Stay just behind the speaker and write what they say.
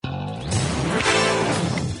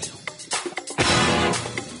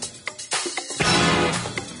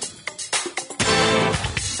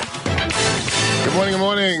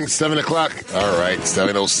It's 7 o'clock. All right,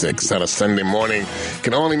 7:06 on a Sunday morning.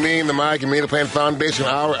 Can only mean the My Community Plan Foundation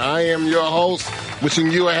Hour. I am your host,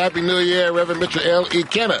 wishing you a Happy New Year, Reverend Mr. L.E.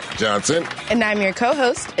 Kenna Johnson. And I'm your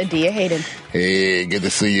co-host, Adia Hayden. Hey, good to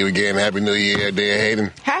see you again. Happy New Year, Adia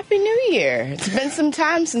Hayden. Happy New Year. It's been some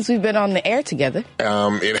time since we've been on the air together.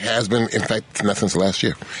 It has been, in fact, not since last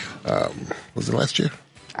year. Was it last year?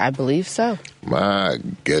 I believe so. My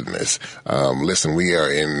goodness. Listen, we are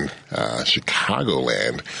in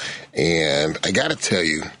Chicagoland, and I got to tell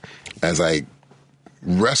you, as I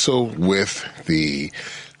wrestle with the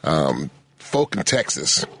folk in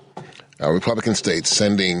Texas, Republican states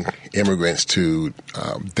sending immigrants to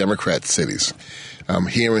Democrat cities,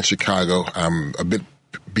 here in Chicago, I'm a bit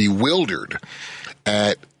bewildered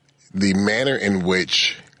at the manner in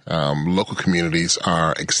which local communities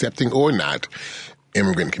are accepting or not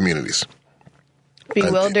immigrant communities.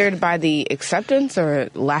 Bewildered by the acceptance or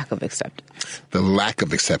lack of acceptance? The lack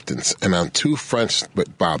of acceptance. And on two fronts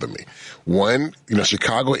that bother me. One,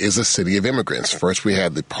 Chicago is a city of immigrants. First, we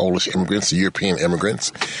have the Polish immigrants, the European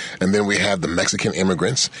immigrants, and then we have the Mexican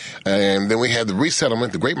immigrants, and then we have the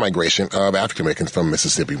resettlement, the Great Migration of African Americans from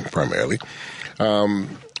Mississippi primarily. And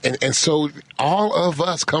so all of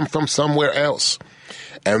us come from somewhere else.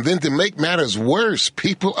 And then to make matters worse,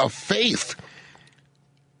 people of faith,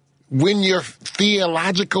 when your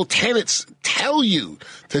theological tenets tell you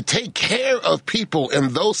to take care of people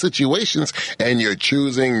in those situations and you're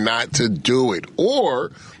choosing not to do it,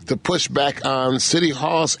 or to push back on City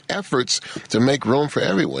Hall's efforts to make room for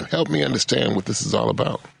everyone. Help me understand what this is all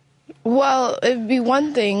about. Well, it'd be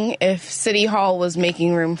one thing if City Hall was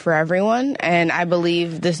making room for everyone, and I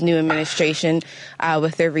believe this new administration,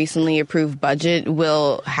 with their recently approved budget,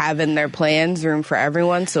 will have in their plans room for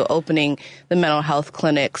everyone, so opening the mental health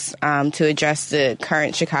clinics to address the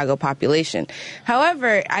current Chicago population.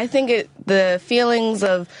 However, I think the feelings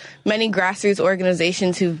of many grassroots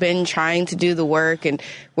organizations who've been trying to do the work and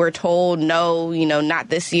we're told, no, not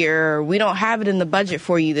this year, or we don't have it in the budget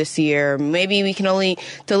for you this year, maybe we can only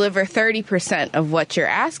deliver 30% of what you're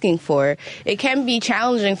asking for. It can be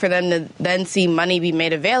challenging for them to then see money be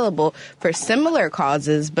made available for similar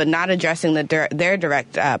causes, but not addressing their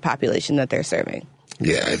direct population that they're serving.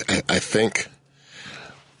 Yeah, I think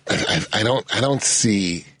I don't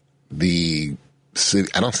see the city.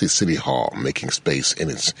 I don't see City Hall making space in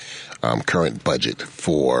its current budget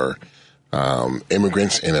for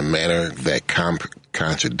immigrants in a manner that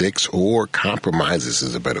contradicts or compromises,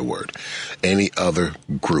 is a better word, any other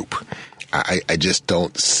group. I just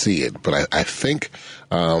don't see it. But I think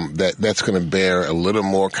that's going to bear a little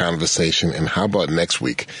more conversation. And how about next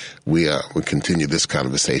week we continue this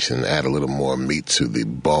conversation and add a little more meat to the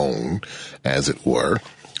bone, as it were.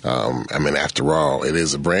 After all, it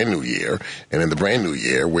is a brand new year, and in the brand new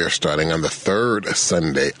year, we're starting on the third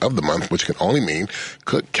Sunday of the month, which can only mean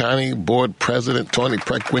Cook County Board President Tony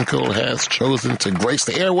Preckwinkle has chosen to grace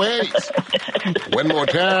the airways. One more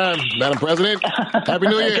time, Madam President, Happy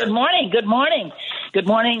New Year. Good morning. Good morning. Good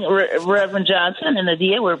morning, Reverend Johnson and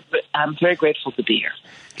Adia. I'm very grateful to be here.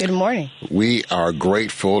 Good morning. We are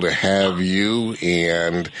grateful to have you,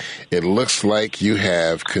 and it looks like you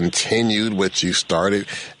have continued what you started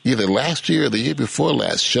either last year or the year before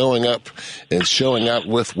last, showing up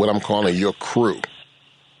with what I'm calling your crew.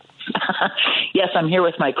 Yes, I'm here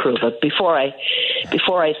with my crew. But before I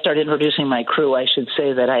start introducing my crew, I should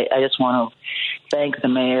say that I just want to thank the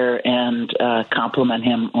mayor and compliment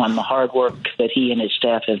him on the hard work that he and his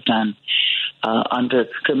staff have done under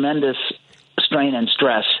tremendous strain and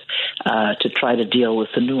stress to try to deal with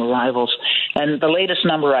the new arrivals. And the latest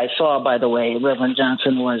number I saw, by the way, Reverend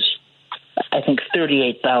Johnson, was I think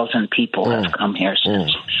 38,000 people have come here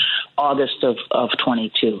since August of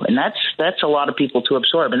 22. And that's a lot of people to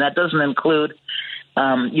absorb. And that doesn't include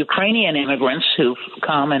Ukrainian immigrants who've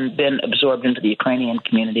come and been absorbed into the Ukrainian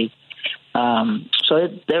community. So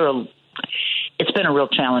it's been a real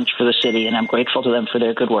challenge for the city, and I'm grateful to them for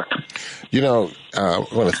their good work. I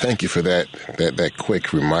want to thank you for that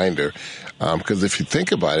quick reminder, because if you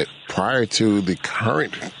think about it, prior to the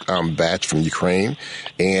current batch from Ukraine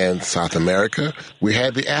and South America, we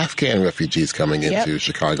had the Afghan refugees coming into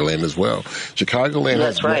Chicagoland as well.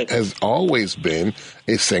 Chicagoland has always been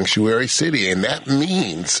a sanctuary city, and that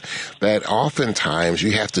means that oftentimes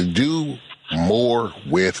you have to do more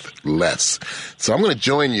with less. So I'm going to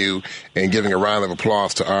join you in giving a round of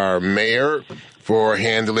applause to our mayor for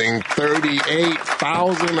handling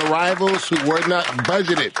 38,000 arrivals who were not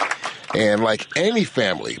budgeted. And like any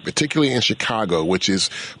family, particularly in Chicago, which is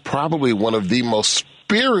probably one of the most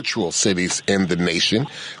spiritual cities in the nation.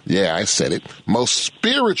 Yeah, I said it. Most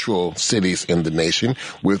spiritual cities in the nation,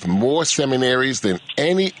 with more seminaries than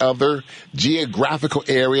any other geographical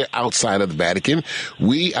area outside of the Vatican.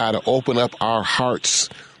 We ought to open up our hearts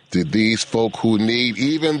to these folk who need,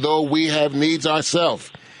 even though we have needs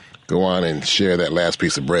ourselves. Go on and share that last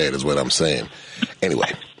piece of bread is what I'm saying.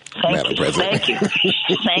 Anyway, Madam President.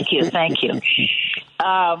 Thank you.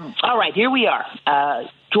 All right, here we are.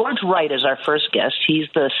 George Wright is our first guest. He's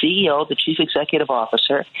the CEO, the Chief Executive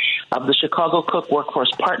Officer of the Chicago Cook Workforce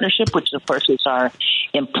Partnership, which, of course, is our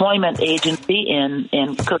employment agency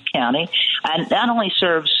in Cook County, and not only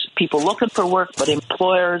serves people looking for work, but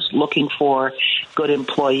employers looking for good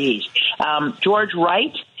employees. George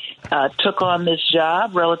Wright took on this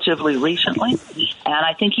job relatively recently, and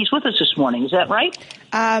I think he's with us this morning. Is that right?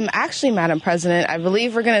 Actually, Madam President, I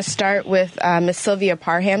believe we're going to start with Ms. Sylvia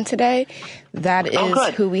Parham today. That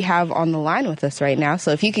is who we have on the line with us right now.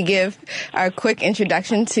 So if you could give a quick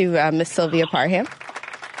introduction to Ms. Sylvia Parham.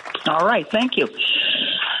 All right. Thank you.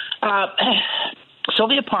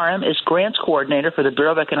 Sylvia Parham is Grants Coordinator for the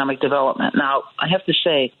Bureau of Economic Development. Now, I have to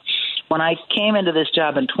say, when I came into this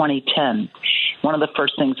job in 2010, one of the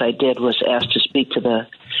first things I did was ask to speak to the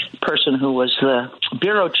person who was the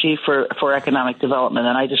bureau chief for economic development,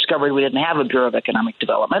 and I discovered we didn't have a Bureau of Economic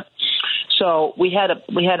Development. So we had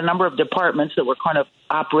a number of departments that were kind of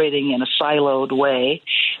operating in a siloed way: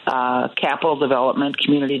 capital development,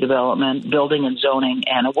 community development, building and zoning,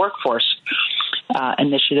 and a workforce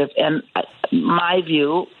initiative. And my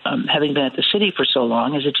view, having been at the city for so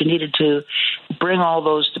long, is that you needed to bring all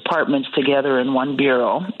those departments together in one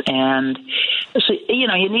bureau. And so,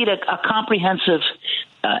 you need a comprehensive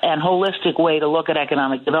and holistic way to look at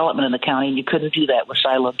economic development in the county, and you couldn't do that with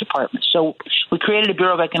siloed departments. So we created a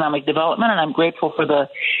Bureau of Economic Development, and I'm grateful for the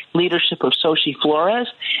leadership of Xochitl Flores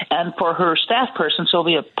and for her staff person,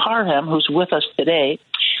 Sylvia Parham, who's with us today.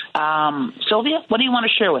 Sylvia, what do you want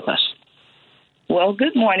to share with us? Well,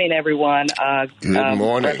 good morning, everyone. Good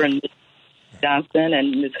morning. Reverend Johnson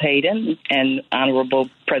and Ms. Hayden and Honorable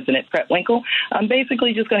President Pretwinkle. I'm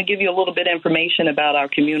basically just going to give you a little bit of information about our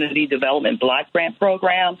Community Development Block Grant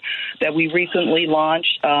Program that we recently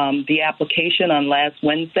launched the application on last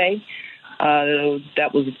Wednesday.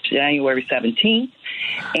 That was January 17th.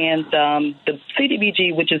 And the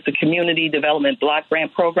CDBG, which is the Community Development Block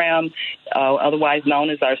Grant Program, otherwise known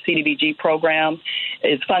as our CDBG program,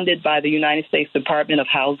 is funded by the United States Department of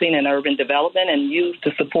Housing and Urban Development and used to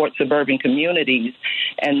support suburban communities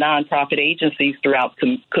and nonprofit agencies throughout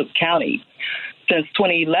Cook County. Since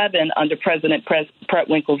 2011, under President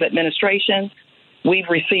Pretwinkle's administration, we've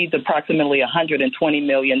received approximately $120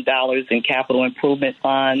 million in capital improvement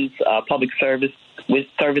funds, public services,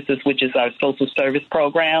 which is our social service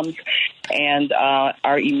programs, and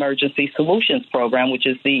our emergency solutions program, which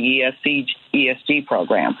is the ESG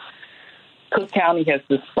program. Cook County has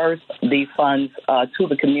dispersed these funds to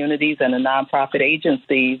the communities and the nonprofit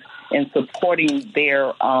agencies in supporting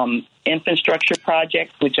their infrastructure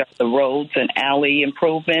projects, which are the roads and alley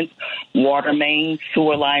improvements, water main,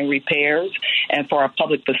 sewer line repairs, and for our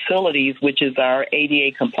public facilities, which is our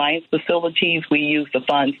ADA compliance facilities, we use the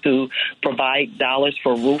funds to provide dollars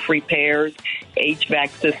for roof repairs, HVAC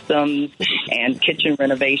systems, and kitchen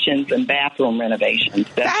renovations and bathroom renovations.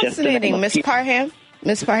 That's fascinating, Ms. Parham.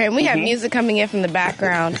 Ms. Parham, we have music coming in from the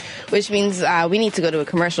background, which means we need to go to a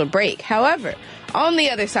commercial break. However, on the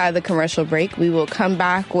other side of the commercial break, we will come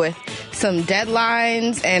back with some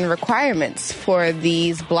deadlines and requirements for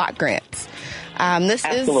these block grants. This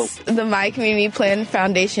is the My Community Plan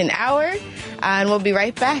Foundation Hour, and we'll be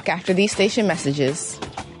right back after these station messages.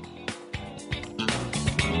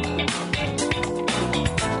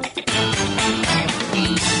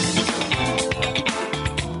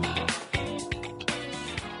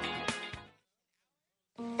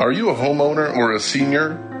 Are you a homeowner or a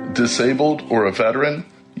senior, disabled, or a veteran?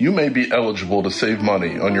 You may be eligible to save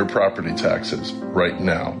money on your property taxes right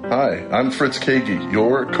now. Hi, I'm Fritz Kagi,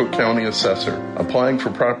 your Cook County Assessor. Applying for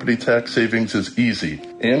property tax savings is easy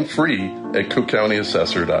and free at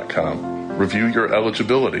cookcountyassessor.com. Review your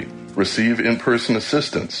eligibility, receive in-person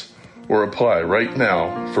assistance, or apply right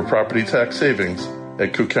now for property tax savings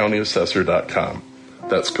at cookcountyassessor.com.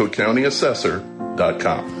 That's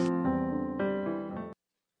cookcountyassessor.com.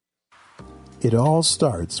 It all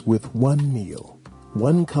starts with one meal,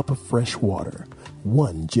 one cup of fresh water,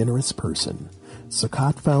 one generous person.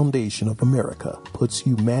 Sakat Foundation of America puts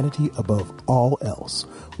humanity above all else,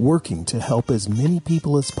 working to help as many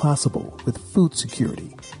people as possible with food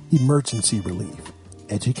security, emergency relief,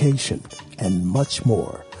 education, and much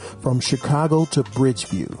more. From Chicago to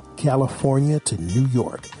Bridgeview, California to New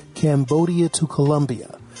York, Cambodia to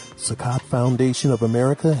Colombia, Sakat Foundation of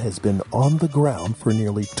America has been on the ground for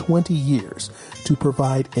nearly 20 years to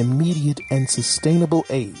provide immediate and sustainable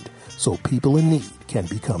aid so people in need can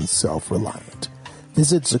become self-reliant.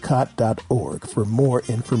 Visit zakat.org for more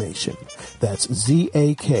information. That's ZAKAT.org.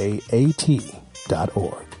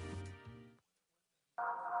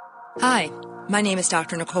 Hi, my name is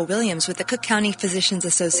Dr. Nicole Williams with the Cook County Physicians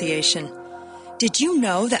Association. Did you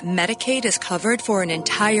know that Medicaid is covered for an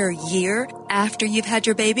entire year after you've had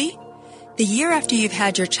your baby? The year after you've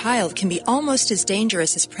had your child can be almost as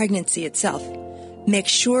dangerous as pregnancy itself. Make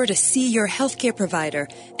sure to see your healthcare provider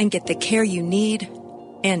and get the care you need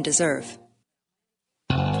and deserve.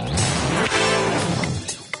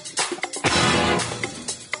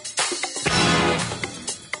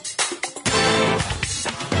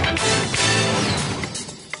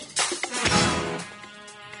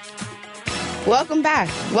 Welcome back.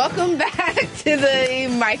 Welcome back to the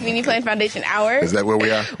My Community Plan Foundation Hour. Is that where we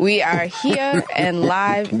are? We are here and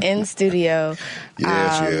live in studio.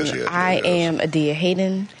 Yes. I am Adia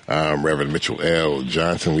Hayden. Reverend Mitchell L.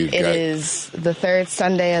 Johnson. It is the third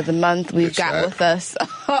Sunday of the month. We've got with us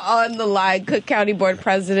on the line Cook County Board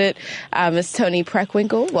President, Ms. Toni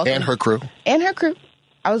Preckwinkle. Welcome. And her crew.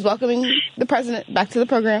 I was welcoming the president back to the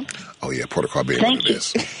program. Oh, yeah, protocol being what it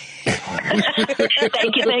is.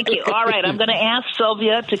 Thank you. All right, I'm going to ask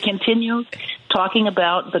Sylvia to continue talking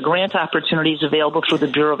about the grant opportunities available through the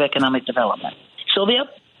Bureau of Economic Development. Sylvia?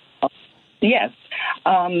 Yes.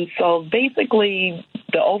 So basically,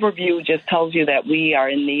 the overview just tells you that we are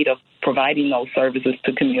in need of providing those services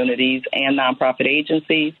to communities and nonprofit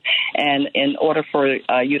agencies. And in order for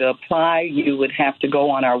you to apply, you would have to go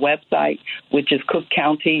on our website, which is Cook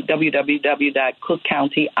County,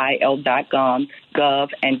 www.cookcountyil.gov,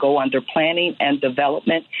 and go under Planning and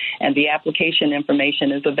Development, and the application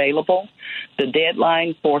information is available. The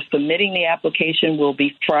deadline for submitting the application will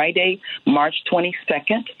be Friday, March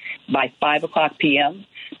 22nd by 5 o'clock p.m.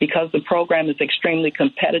 Because the program is extremely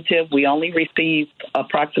competitive, we only receive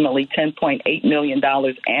approximately $10.8 million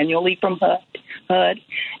annually from HUD,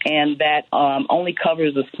 and that only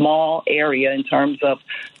covers a small area in terms of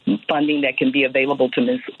funding that can be available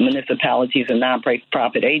to municipalities and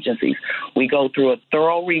nonprofit agencies. We go through a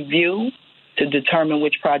thorough review to determine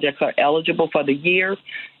which projects are eligible for the year,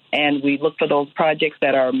 and we look for those projects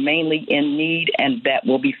that are mainly in need and that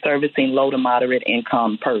will be servicing low to moderate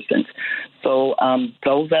income persons. So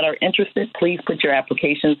those that are interested, please put your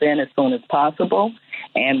applications in as soon as possible,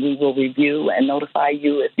 and we will review and notify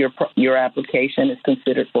you if your application is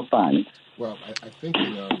considered for funds. Well,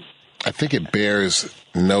 I think it bears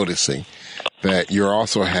noticing that you're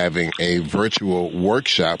also having a virtual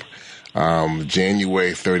workshop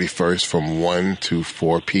January 31st from 1 to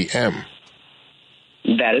 4 p.m.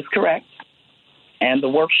 That is correct. And the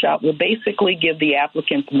workshop will basically give the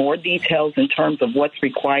applicants more details in terms of what's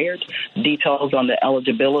required, details on the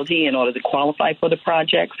eligibility in order to qualify for the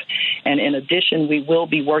projects. And in addition, we will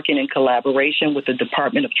be working in collaboration with the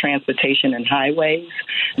Department of Transportation and Highways.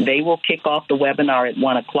 They will kick off the webinar at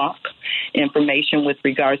 1 o'clock. Information with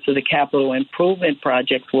regards to the capital improvement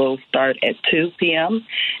projects will start at 2 p.m.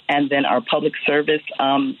 And then our public service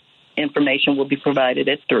information will be provided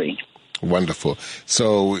at 3. Wonderful.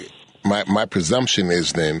 So my presumption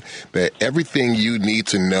is then that everything you need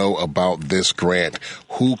to know about this grant,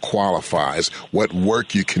 who qualifies, what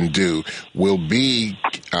work you can do, will be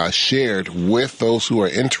shared with those who are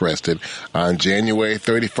interested on January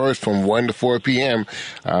 31st from 1 to 4 p.m.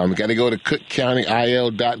 Got to go to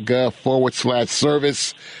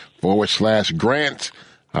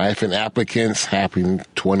cookcountyil.gov/service/grant-applicants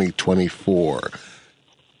 2024.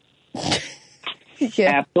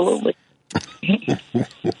 Yeah. Absolutely.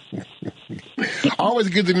 Always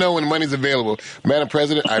good to know when money's available. Madam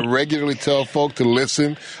President, I regularly tell folk to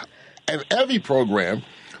listen at every program,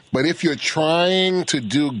 but if you're trying to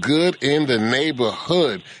do good in the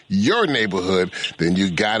neighborhood, your neighborhood, then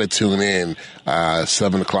you got to tune in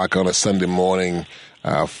 7 o'clock on a Sunday morning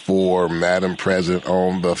for Madam President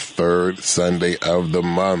on the third Sunday of the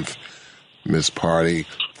month. Miss Party,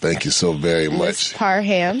 thank you so very much. Ms.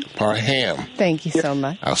 Parham. Thank you so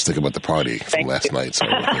much. I was thinking about the party from last night. So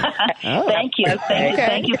Thank you.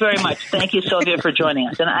 Thank you very much. Thank you, Sylvia, for joining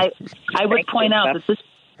us. And I would point out that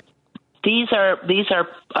these are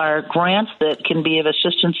grants that can be of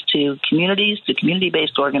assistance to communities, to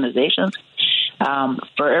community-based organizations,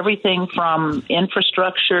 for everything from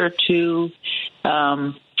infrastructure to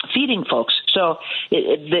feeding folks. So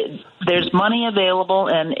there's money available,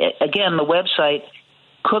 and again, the website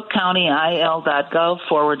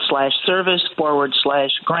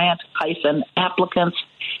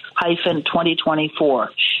cookcountyil.gov/service/grant-applicants-2024.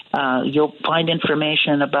 You'll find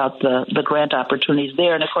information about the grant opportunities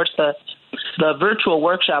there. And, of course, the virtual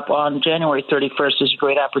workshop on January 31st is a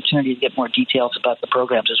great opportunity to get more details about the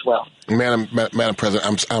programs as well. Madam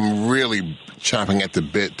President, I'm really chomping at the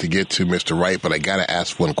bit to get to Mr. Wright, but I got to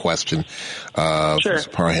ask one question, Sure.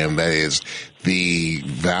 Mr. Parham. That is the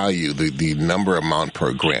value, the number amount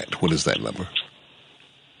per grant. What is that number?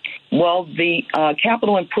 Well, the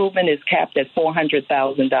capital improvement is capped at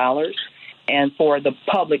 $400,000. And for the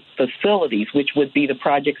public facilities, which would be the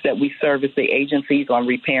projects that we service the agencies on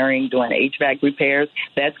repairing, doing HVAC repairs,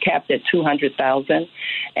 that's capped at $200,000.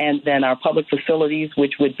 And then our public facilities,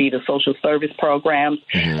 which would be the social service programs,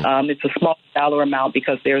 it's a small dollar amount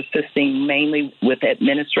because they're assisting mainly with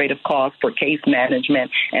administrative costs for case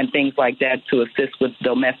management and things like that to assist with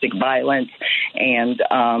domestic violence and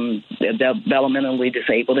developmentally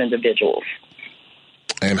disabled individuals.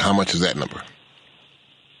 And how much is that number?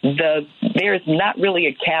 There's not really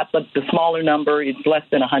a cap, but the smaller number is less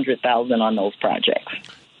than $100,000 on those projects.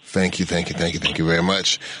 Thank you very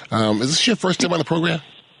much. Is this your first time on the program?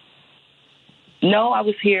 No, I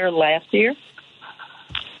was here last year.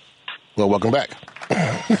 Well, welcome back.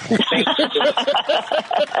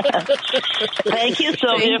 Thank you,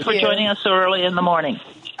 Sylvia, for joining us so early in the morning.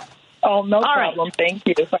 Oh, no problem. Right. Thank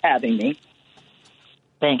you for having me.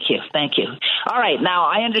 Thank you. All right. Now,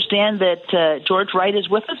 I understand that George Wright is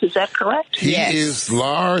with us. Is that correct? He is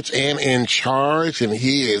large and in charge, and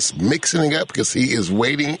he is mixing it up because he is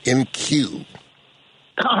waiting in queue.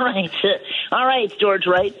 All right, George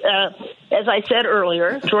Wright. As I said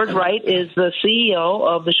earlier, George Wright is the CEO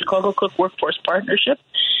of the Chicago Cook Workforce Partnership,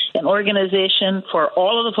 an organization for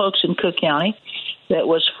all of the folks in Cook County that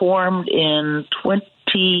was formed in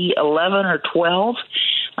 2011 or 12.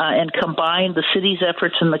 And combine the city's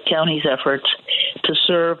efforts and the county's efforts to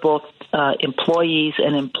serve both employees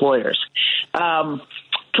and employers.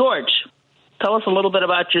 George, tell us a little bit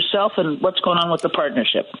about yourself and what's going on with the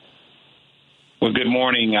partnership. Well, good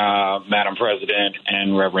morning, Madam President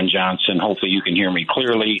and Reverend Johnson. Hopefully you can hear me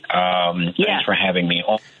clearly. Thanks for having me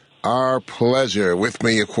on. Our pleasure. With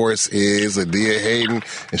me, of course, is Adia Hayden,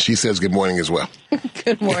 and she says good morning as well.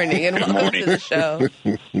 Good morning, and welcome to the show.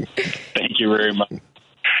 Thank you very much.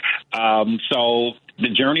 So the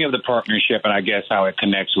journey of the partnership, and I guess how it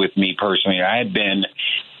connects with me personally, I have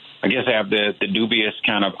the dubious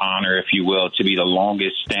kind of honor, if you will, to be the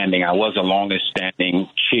longest standing. I was the longest standing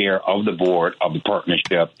chair of the board of the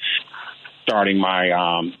partnership, starting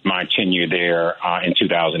my tenure there in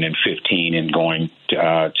 2015 and going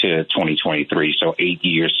to 2023. So 8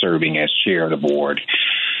 years serving as chair of the board.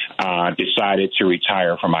 Decided to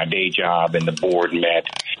retire from my day job, and the board met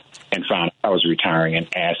and found I was retiring and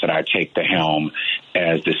asked that I take the helm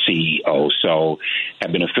as the CEO. So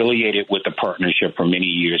I've been affiliated with the partnership for many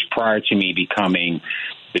years prior to me becoming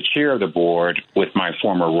the chair of the board with my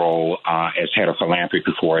former role as head of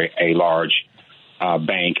philanthropy for a large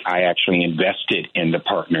bank. I actually invested in the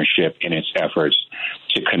partnership in its efforts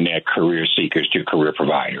to connect career seekers to career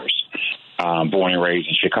providers. Born and raised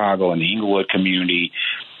in Chicago in the Inglewood community,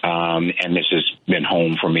 and this has been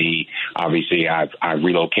home for me. Obviously, I've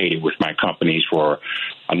relocated with my companies for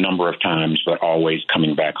a number of times, but always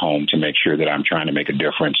coming back home to make sure that I'm trying to make a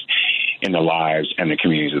difference in the lives and the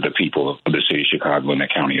communities of the people of the city of Chicago and the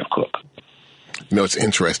county of Cook. You know, it's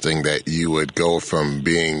interesting that you would go from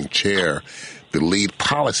being chair, the lead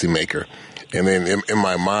policymaker, and then in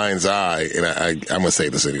my mind's eye, and I'm going to say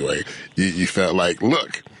this anyway, you felt like,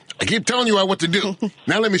 look, I keep telling you what to do.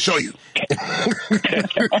 Now let me show you.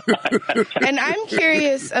 And I'm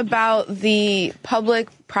curious about the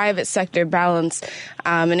public-private sector balance,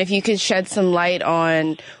 and if you could shed some light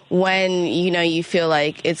on when, you feel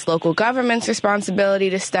like it's local government's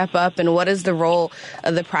responsibility to step up, and what is the role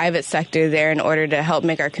of the private sector there in order to help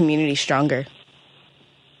make our community stronger?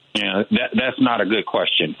 Yeah, that's not a good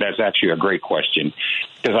question. That's actually a great question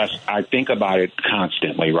because I think about it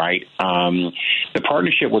constantly, right? The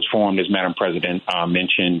partnership was formed, as Madam President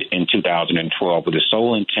mentioned, in 2012 with the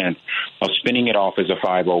sole intent of spinning it off as a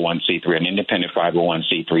 501c3, an independent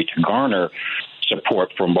 501c3, to garner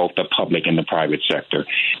support from both the public and the private sector.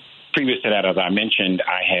 Previous to that, as I mentioned,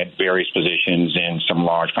 I had various positions in some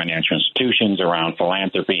large financial institutions around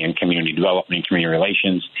philanthropy and community development and community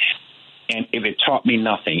relations. And if it taught me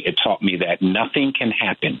nothing, it taught me that nothing can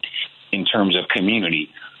happen in terms of community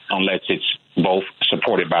unless it's both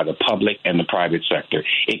supported by the public and the private sector.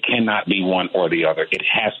 It cannot be one or the other. It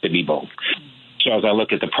has to be both. So as I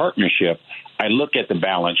look at the partnership, I look at the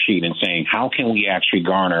balance sheet and saying, how can we actually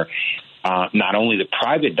garner not only the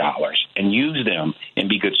private dollars and use them and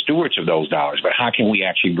be good stewards of those dollars, but how can we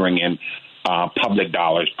actually bring in public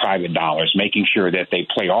dollars, private dollars, making sure that they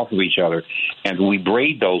play off of each other, and we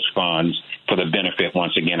braid those funds for the benefit,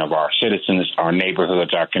 once again, of our citizens, our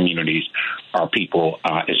neighborhoods, our communities, our people,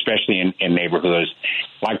 especially in neighborhoods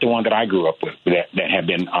like the one that I grew up with that have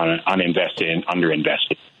been uninvested and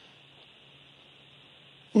underinvested.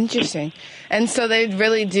 Interesting. And so they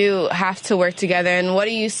really do have to work together. And what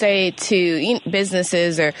do you say to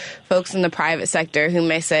businesses or folks in the private sector who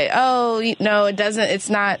may say, oh, no, it's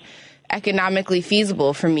not economically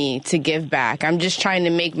feasible for me to give back. I'm just trying to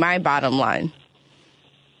make my bottom line.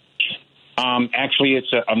 Actually,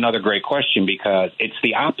 it's another great question, because it's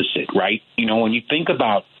the opposite, right? When you think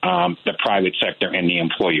about the private sector and the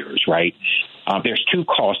employers, right, there's two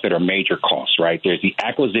costs that are major costs, right? There's the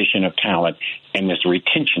acquisition of talent and there's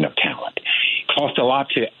retention of talent. It costs a lot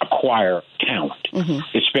to acquire talent,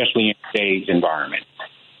 especially in today's environment.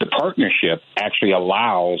 The partnership actually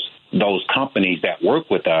allows those companies that work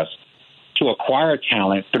with us to acquire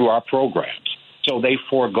talent through our programs. So they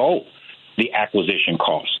forego the acquisition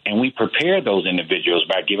costs. And we prepare those individuals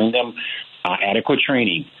by giving them adequate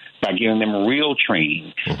training, by giving them real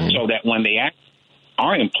training, so that when they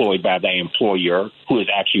are employed by the employer who has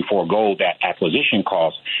actually forego that acquisition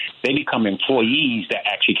cost, they become employees that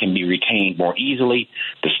actually can be retained more easily.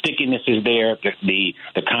 The stickiness is there, the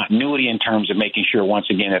continuity in terms of making sure, once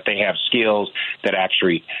again, that they have skills that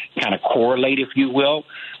actually kind of correlate, if you will,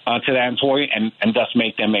 to that employer, and thus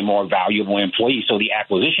make them a more valuable employee. So the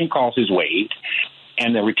acquisition cost is waived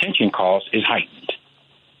and the retention cost is heightened.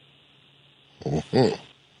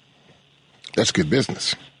 That's good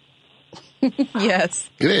business. Yes.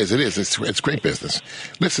 It is. It's great business.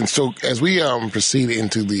 Listen, so as we proceed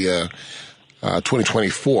into the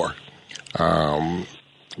 2024,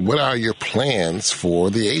 what are your plans for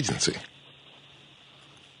the agency?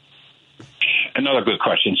 Another good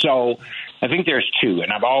question. So I think there's two,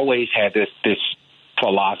 and I've always had this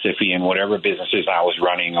philosophy in whatever businesses I was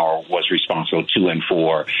running or was responsible to and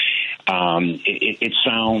for. It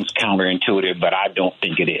sounds counterintuitive, but I don't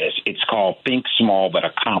think it is. It's called think small but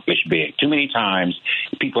accomplish big. Too many times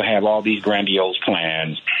people have all these grandiose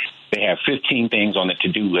plans. They have 15 things on the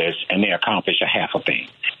to-do list, and they accomplish a half a thing.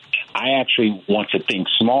 I actually want to think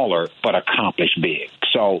smaller but accomplish big.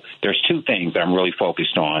 So there's two things that I'm really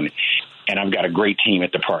focused on, and I've got a great team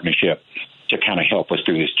at the partnership to kind of help us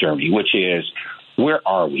through this journey, which is, where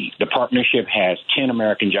are we? The partnership has 10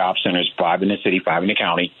 American Job Centers, 5 in the city, 5 in the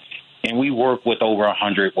county, and we work with over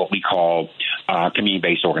 100 what we call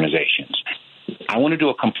community-based organizations. I want to do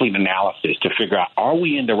a complete analysis to figure out, are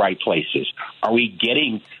we in the right places? Are we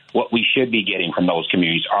getting what we should be getting from those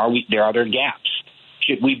communities? Are there gaps?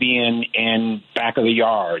 Should we be in back of the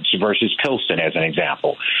yards versus Pilsen, as an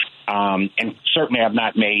example? And certainly I've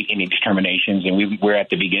not made any determinations, and we're at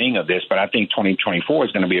the beginning of this, but I think 2024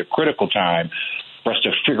 is going to be a critical time for us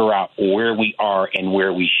to figure out where we are and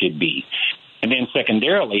where we should be. And then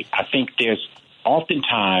secondarily, I think there's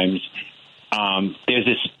oftentimes there's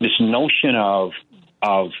this notion of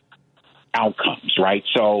outcomes, right?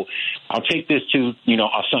 So I'll take this to,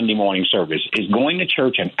 a Sunday morning service. Is going to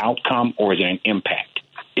church an outcome or is it an impact?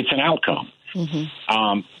 It's an outcome.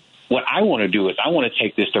 What I want to do is I want to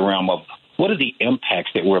take this to the realm of, what are the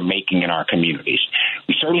impacts that we're making in our communities?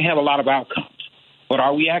 We certainly have a lot of outcomes, but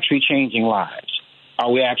are we actually changing lives?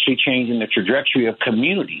 Are we actually changing the trajectory of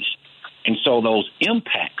communities? And so those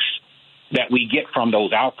impacts that we get from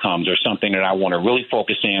those outcomes are something that I want to really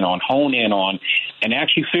focus in on, hone in on, and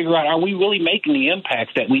actually figure out, are we really making the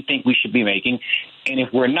impacts that we think we should be making? And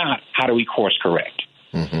if we're not, how do we course correct?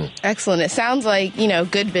 Excellent. It sounds like,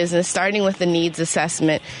 good business, starting with the needs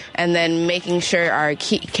assessment and then making sure our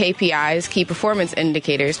KPIs, key performance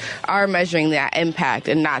indicators, are measuring that impact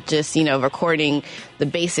and not just, recording the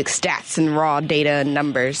basic stats and raw data and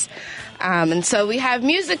numbers. And so we have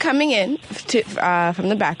music coming in from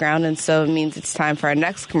the background, and so it means it's time for our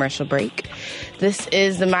next commercial break. This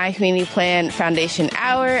is the My Community Plan Foundation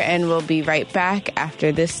Hour, and we'll be right back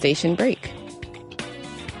after this station break.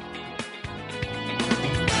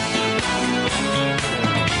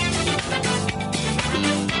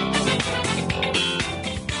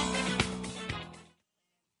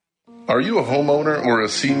 Are you a homeowner or a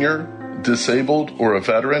senior, disabled, or a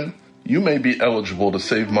veteran? You may be eligible to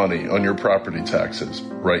save money on your property taxes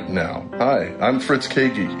right now. Hi, I'm Fritz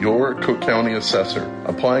Kagi, your Cook County Assessor.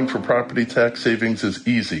 Applying for property tax savings is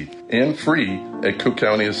easy and free at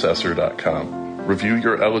cookcountyassessor.com. Review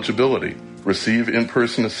your eligibility, receive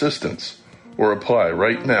in-person assistance, or apply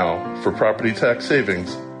right now for property tax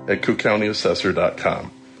savings at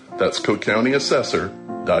cookcountyassessor.com. That's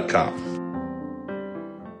cookcountyassessor.com.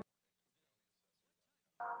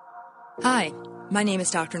 Hi, my name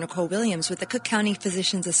is Dr. Nicole Williams with the Cook County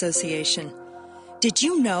Physicians Association. Did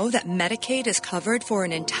you know that Medicaid is covered for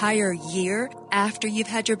an entire year after you've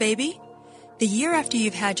had your baby? The year after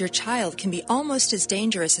you've had your child can be almost as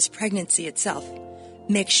dangerous as pregnancy itself.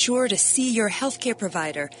 Make sure to see your healthcare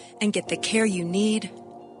provider and get the care you need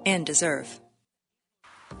and deserve.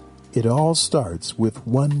 It all starts with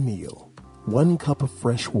one meal, one cup of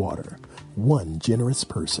fresh water, one generous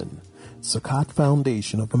person. Sakat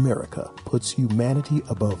Foundation of America puts humanity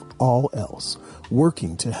above all else,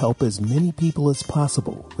 working to help as many people as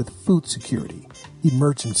possible with food security,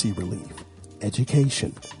 emergency relief,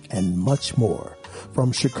 education, and much more.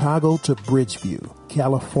 From Chicago to Bridgeview,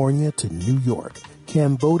 California to New York,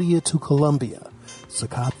 Cambodia to Colombia,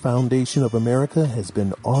 Sakat Foundation of America has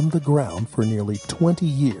been on the ground for nearly 20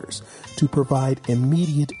 years to provide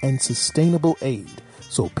immediate and sustainable aid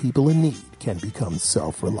so people in need can become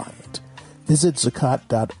self-reliant. Visit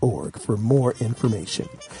zakat.org for more information.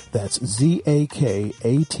 That's zakat.org.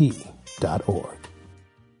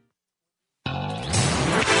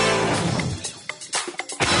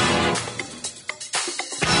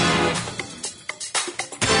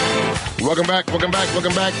 Welcome back to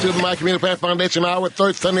the My Community Plan Foundation Hour,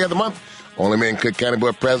 third Sunday of the month. Only me and Cook County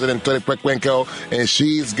Board President Tony Preckwinkle, and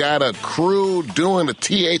she's got a crew doing the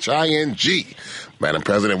THING. Madam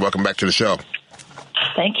President, welcome back to the show.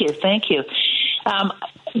 Thank you.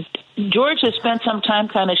 George has spent some time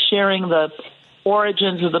kind of sharing the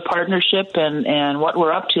origins of the partnership and what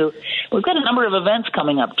we're up to. We've got a number of events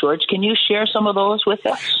coming up, George. Can you share some of those with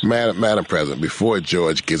us? Madam President, before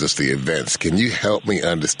George gives us the events, can you help me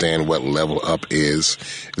understand what Level Up is?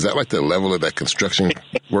 Is that like the level that construction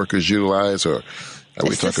workers utilize, or are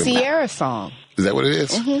we talking the Sierra song? Is that what it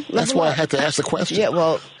is? Mm-hmm. That's why I had to ask the question. Yeah,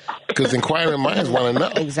 well, because inquiring minds want to know.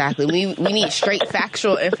 Exactly. We need straight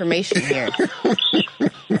factual information here.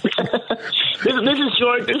 This is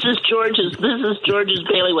George's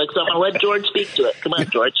bailiwick. So I'm going to let George speak to it. Come on,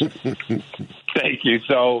 George. Thank you.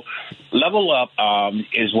 So, Level Up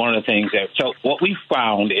is one of the things that. So, what we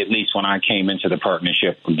found, at least when I came into the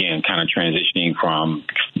partnership, again, kind of transitioning from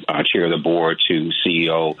chair of the board to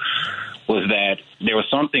CEO, was that there was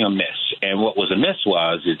something amiss. And what was amiss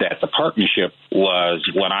is that the partnership was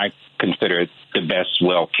what I considered the best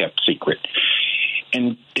well-kept secret.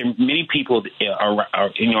 And there are many people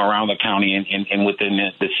around the county and within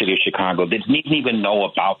the city of Chicago that didn't even know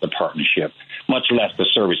about the partnership, much less the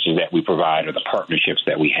services that we provide or the partnerships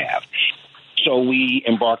that we have. So we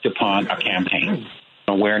embarked upon a campaign,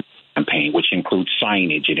 an awareness campaign, which includes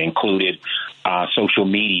signage. It included social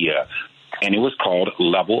media, and it was called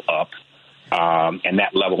Level Up. And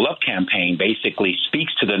that Level Up campaign basically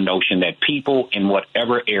speaks to the notion that people in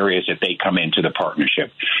whatever areas that they come into the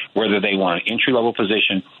partnership, whether they want an entry-level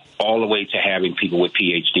position all the way to having people with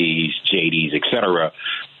PhDs, JDs, et cetera,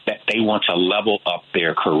 that they want to level up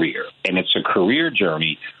their career. And it's a career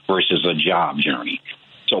journey versus a job journey.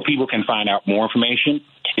 So people can find out more information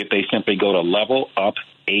if they simply go to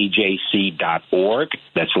levelupajc.org.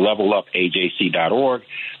 That's levelupajc.org.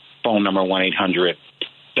 Phone number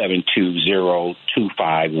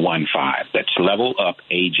 1-800-720-2515. That's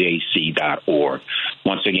levelupajc.org.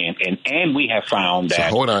 Once again, and we have found that...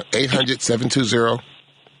 So hold on, 800-720...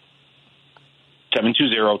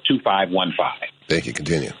 720-2515. Thank you.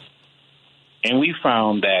 Continue. And we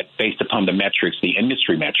found that based upon the metrics, the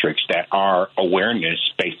industry metrics, that our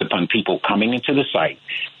awareness based upon people coming into the site,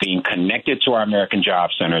 being connected to our American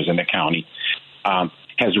Job Centers in the county,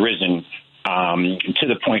 has risen to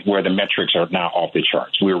the point where the metrics are now off the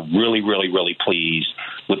charts. We're really, really, really pleased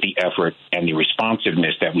with the effort and the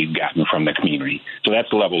responsiveness that we've gotten from the community. So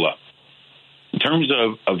that's Level Up. In terms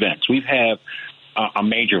of events, we have a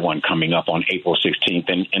major one coming up on April 16th.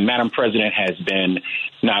 And Madam President has been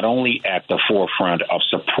not only at the forefront of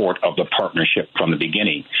support of the partnership from the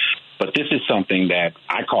beginning, but this is something that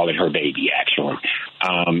I call it her baby, actually.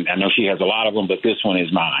 I know she has a lot of them, but this one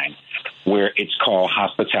is mine, where it's called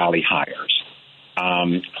Hospitality Hires.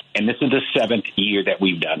 And this is the 7th year that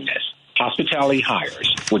we've done this. Hospitality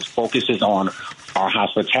Hires, which focuses on our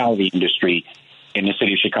hospitality industry in the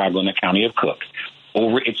city of Chicago and the county of Cook,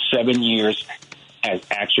 over its 7 years has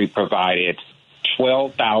actually provided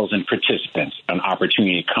 12,000 participants an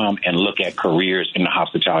opportunity to come and look at careers in the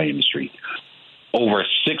hospitality industry. Over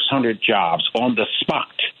 600 jobs on the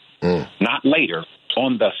spot, not later,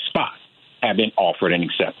 on the spot, have been offered and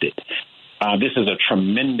accepted. This is a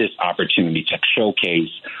tremendous opportunity to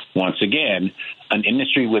showcase, once again, an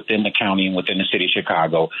industry within the county and within the city of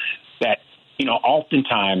Chicago that,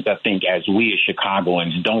 oftentimes I think as we as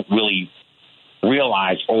Chicagoans don't really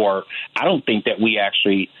realize, or I don't think that we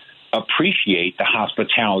actually appreciate the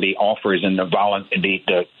hospitality offers and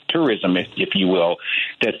the tourism, if you will,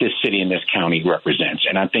 that this city and this county represents.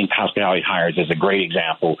 And I think Hospitality Hires is a great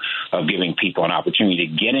example of giving people an opportunity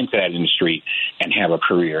to get into that industry and have a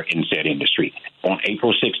career in said industry. On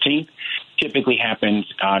April 16th, typically happens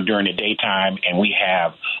during the daytime, and we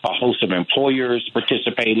have a host of employers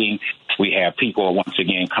participating. We have people, once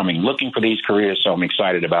again, coming looking for these careers, so I'm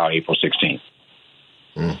excited about April 16th.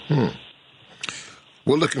 Mm-hmm.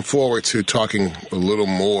 We're looking forward to talking a little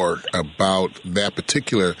more about that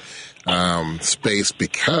particular space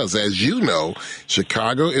because, as you know,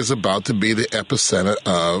 Chicago is about to be the epicenter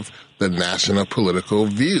of the national political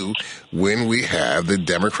view when we have the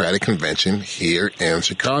Democratic Convention here in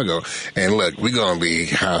Chicago. And look, we're going to be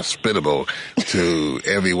hospitable to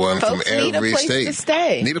everyone Folks from every state. Need a place to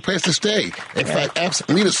stay. Need a place to stay. In fact,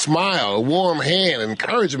 need a smile, a warm hand,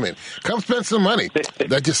 encouragement. Come spend some money.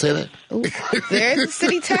 Did I just say that? Ooh, there's a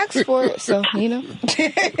city tax for it, so, you know.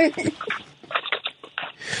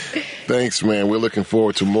 Thanks, man. We're looking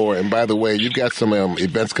forward to more. And by the way, you've got some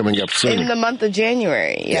events coming up soon. In the month of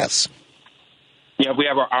January, yes. Yeah, we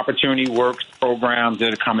have our Opportunity Works programs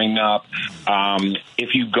that are coming up.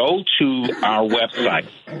 If you go to our website,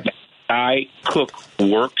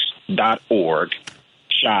 ChiCookWorks.org,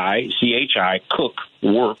 CHI,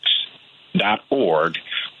 cookworks.org,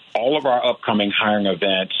 all of our upcoming hiring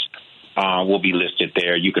events will be listed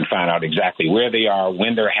there. You can find out exactly where they are,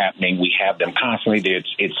 when they're happening. We have them constantly.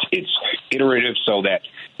 It's iterative so that,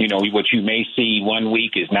 you know, what you may see one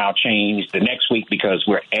week is now changed the next week because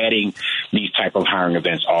we're adding these type of hiring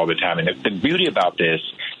events all the time. And the beauty about this,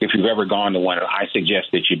 if you've ever gone to one, I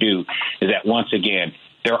suggest that you do, is that once again,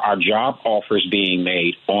 there are job offers being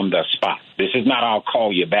made on the spot. This is not I'll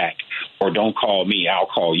call you back or don't call me, I'll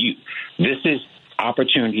call you. This is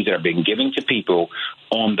opportunities that are being given to people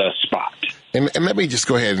on the spot. And let me just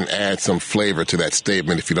go ahead and add some flavor to that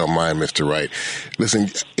statement, if you don't mind, Mr. Wright. Listen,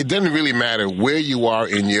 it doesn't really matter where you are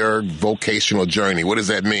in your vocational journey. What does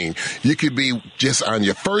that mean? You could be just on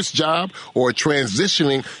your first job or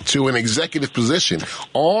transitioning to an executive position.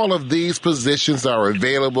 All of these positions are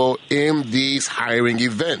available in these hiring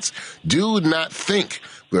events. Do not think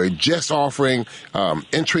we're just offering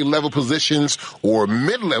entry-level positions or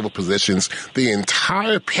mid-level positions. The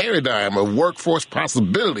entire paradigm of workforce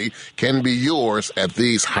possibility can be yours at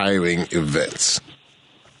these hiring events.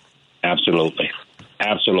 Absolutely.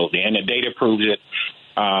 Absolutely. And the data proves it.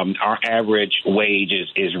 Our average wage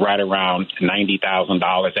is right around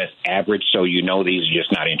 $90,000. That's average, so you know these are just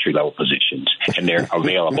not entry-level positions, and they're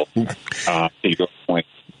available to your point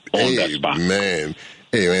on that spot. Amen.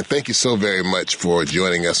 Hey, man, thank you so very much for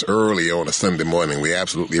joining us early on a Sunday morning. We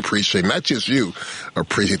absolutely appreciate, not just you,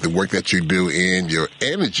 appreciate the work that you do and your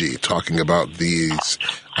energy talking about these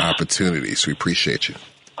opportunities. We appreciate you.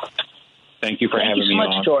 Thank you for having me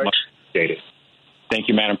on. George. Much appreciated. Thank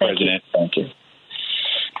you, Madam President. Thank you.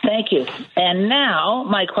 Thank you. And now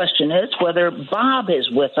my question is whether Bob is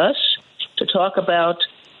with us to talk about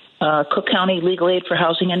Cook County Legal Aid for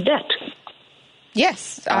Housing and Debt.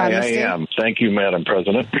 Yes, I am. Thank you, Madam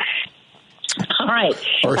President. All right.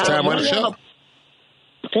 First time on the show.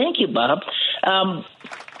 Thank you, Bob.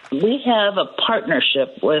 We have a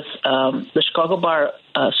partnership with the Chicago Bar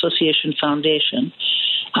Association Foundation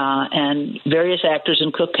and various actors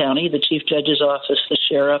in Cook County, the Chief Judge's Office, the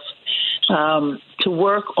Sheriff, to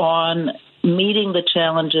work on meeting the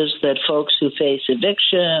challenges that folks who face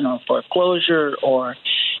eviction or foreclosure or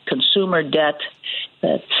consumer debt,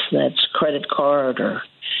 that's credit card or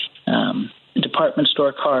department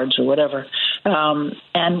store cards or whatever,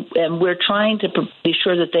 and we're trying to be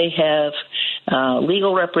sure that they have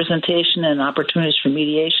legal representation and opportunities for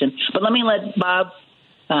mediation. But let me let Bob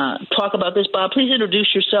talk about this. Bob, please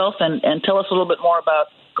introduce yourself and tell us a little bit more about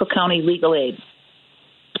Cook County Legal Aid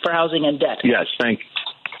for Housing and Debt. Yes, thank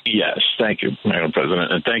you, Madam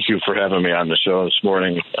President, and thank you for having me on the show this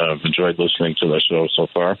morning. I've enjoyed listening to the show so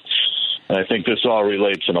far. And I think this all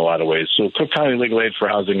relates in a lot of ways. So Cook County Legal Aid for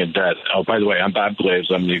Housing and Debt. Oh, by the way, I'm Bob Glaves.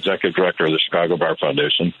 I'm the Executive Director of the Chicago Bar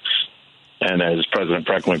Foundation. And as President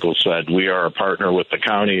Preckwinkle said, we are a partner with the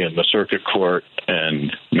county and the circuit court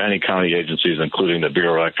and many county agencies, including the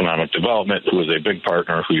Bureau of Economic Development, who is a big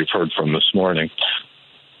partner who you've heard from this morning.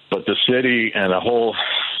 But the city and a whole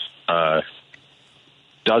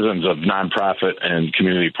dozens of nonprofit and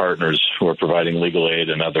community partners who are providing legal aid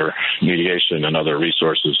and other mediation and other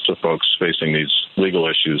resources to folks facing these legal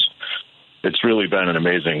issues. It's really been an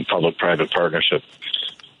amazing public-private partnership.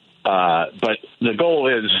 But the goal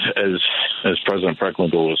is, as President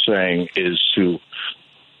Preckwinkle was saying, is to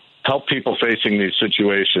help people facing these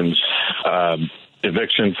situations,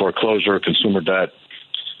 eviction, foreclosure, consumer debt,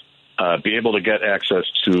 be able to get access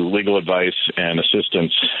to legal advice and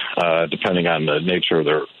assistance, depending on the nature of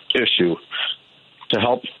their issue, to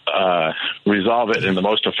help resolve it in the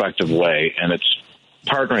most effective way. And it's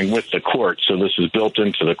partnering with the court. So this is built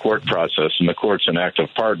into the court process, and the court's an active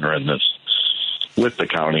partner in this with the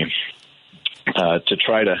county to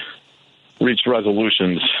try to reach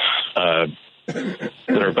resolutions that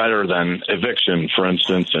are better than eviction, for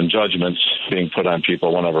instance, and judgments being put on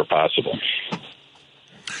people whenever possible.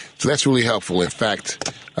 So that's really helpful. In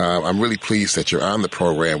fact, I'm really pleased that you're on the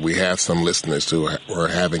program. We have some listeners who are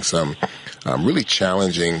having some really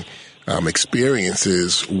challenging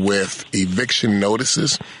experiences with eviction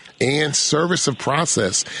notices and service of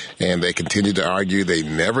process. And they continue to argue they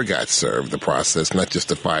never got served the process, not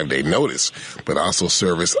just a 5-day notice, but also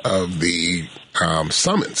service of the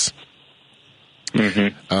summons.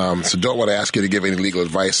 So don't want to ask you to give any legal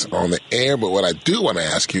advice on the air, but what I do want to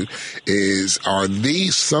ask you is, are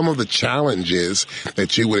these some of the challenges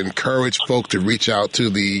that you would encourage folk to reach out to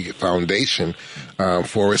the foundation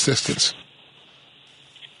for assistance?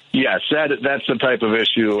 Yes, that's the type of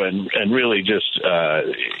issue, and really just,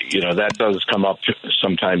 that does come up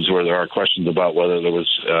sometimes where there are questions about whether there was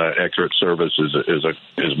accurate service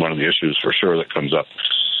is one of the issues for sure that comes up.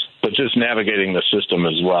 But just navigating the system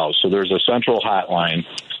as well. So there's a central hotline,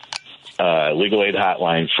 legal aid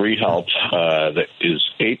hotline, free help, that is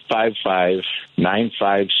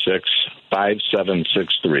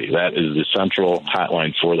 855-956-5763. That is the central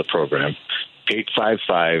hotline for the program,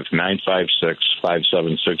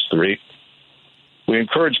 855-956-5763. We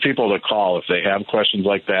encourage people to call if they have questions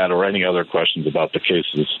like that or any other questions about the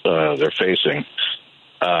cases they're facing.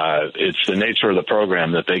 It's the nature of the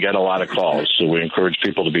program that they get a lot of calls, so we encourage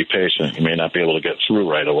people to be patient. You may not be able to get through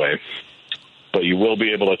right away, but you will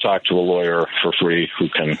be able to talk to a lawyer for free who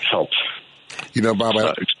can help Bob,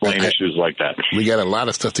 explain issues like that. We got a lot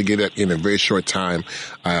of stuff to get at in a very short time.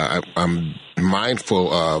 I'm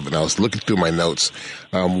mindful of, and I was looking through my notes,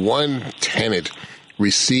 one tenant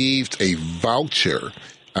received a voucher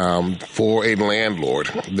for a landlord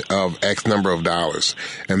of X number of dollars.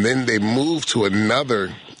 And then they moved to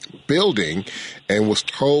another building and was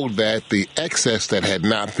told that the excess that had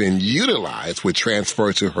not been utilized would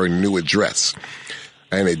transfer to her new address.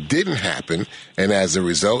 And it didn't happen, and as a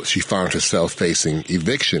result, she found herself facing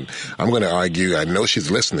eviction. I'm going to argue, I know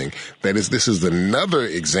she's listening, that this is another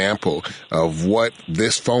example of what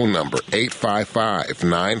this phone number,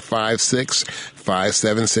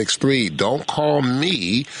 855-956-5763. Don't call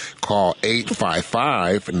me, call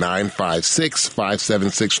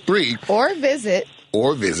 855-956-5763. Or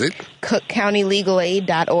visit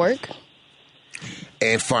cookcountylegalaid.org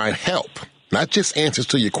and find help. Not just answers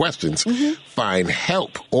to your questions. Find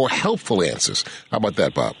help or helpful answers. How about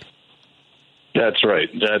that, Bob? That's right.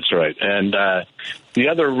 And the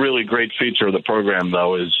other really great feature of the program,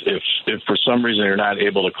 though, is if for some reason you're not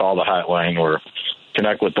able to call the hotline or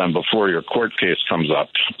connect with them before your court case comes up,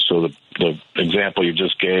 so the example you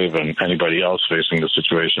just gave and anybody else facing the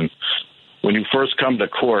situation, when you first come to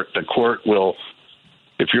court, the court will,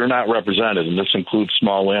 if you're not represented, and this includes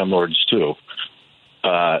small landlords too,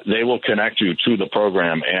 they will connect you to the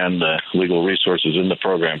program and the legal resources in the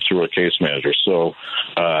program through a case manager. So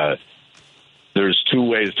there's two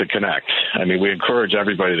ways to connect. I mean, we encourage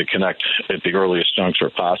everybody to connect at the earliest juncture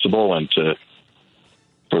possible, and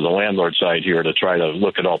for the landlord side here to try to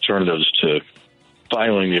look at alternatives to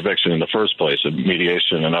filing the eviction in the first place,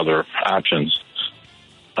 mediation and other options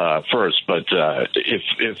first. But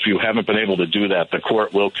if you haven't been able to do that, the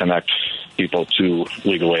court will connect people to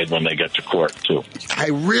legal aid when they get to court, too. I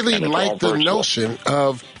really like the notion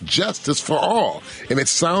of justice for all. And it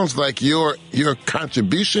sounds like your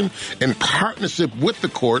contribution and partnership with the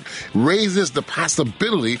court raises the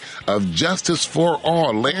possibility of justice for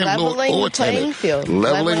all, landlord or tenant.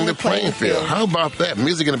 Leveling the playing field. How about that?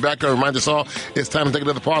 Music in the background reminds us all it's time to take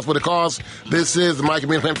another pause for the cause. This is the My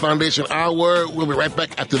Community Plan Foundation Hour. We'll be right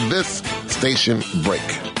back after this station break.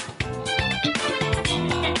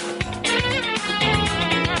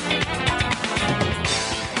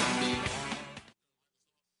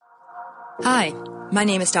 Hi, my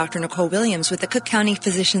name is Dr. Nicole Williams with the Cook County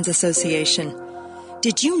Physicians Association.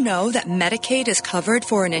 Did you know that Medicaid is covered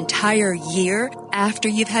for an entire year after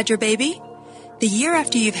you've had your baby? The year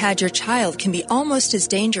after you've had your child can be almost as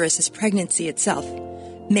dangerous as pregnancy itself.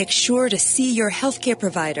 Make sure to see your healthcare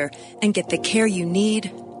provider and get the care you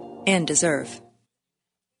need and deserve.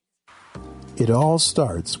 It all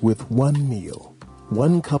starts with one meal,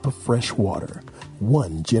 one cup of fresh water,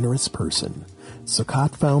 one generous person.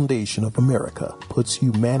 Sakat Foundation of America puts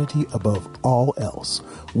humanity above all else,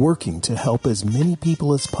 working to help as many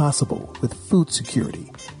people as possible with food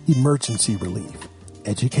security, emergency relief,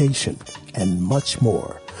 education, and much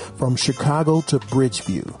more. From Chicago to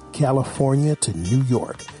Bridgeview, California to New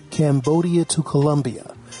York, Cambodia to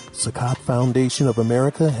Colombia, Sakat Foundation of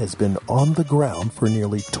America has been on the ground for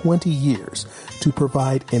nearly 20 years to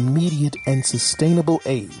provide immediate and sustainable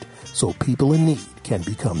aid so people in need can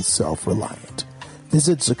become self-reliant.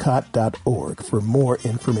 Visit zakat.org for more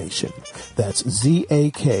information. That's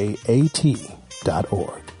ZAKAT.org.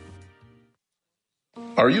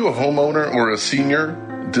 Are you a homeowner or a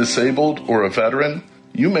senior, disabled, or a veteran?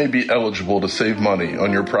 You may be eligible to save money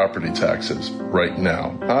on your property taxes right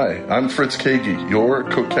now. Hi, I'm Fritz Kagi, your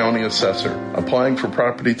Cook County Assessor. Applying for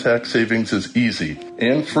property tax savings is easy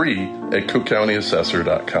and free at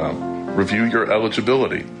cookcountyassessor.com. Review your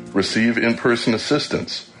eligibility, receive in-person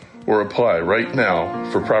assistance, or apply right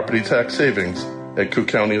now for property tax savings at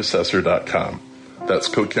cookcountyassessor.com. That's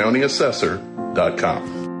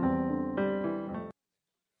cookcountyassessor.com.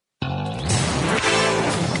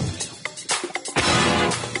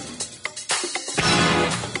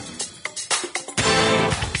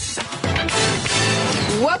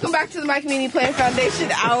 Welcome back to the My Community Plan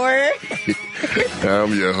Foundation Hour.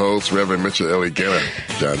 I'm your host, Reverend Mitchell Ellie Ganner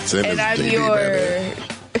Johnson. And I'm your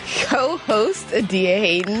co-host, Adia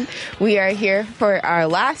Hayden. We are here for our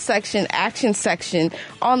last section, action section,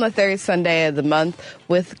 on the third Sunday of the month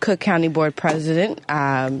with Cook County Board President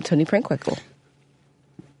Tony Prankwinkle.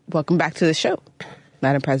 Welcome back to the show,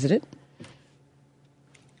 Madam President.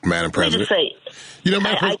 Madam President. Let me just say,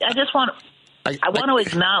 I just want to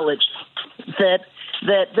acknowledge that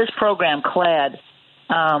this program, CLAD, is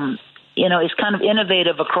kind of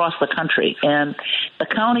innovative across the country. And the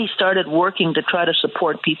county started working to try to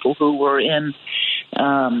support people who were in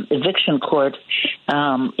eviction court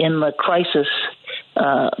in the crisis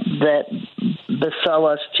that befell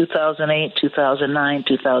us 2008, 2009,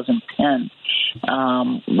 2010,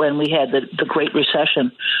 when we had the Great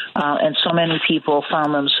Recession. And so many people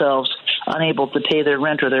found themselves unable to pay their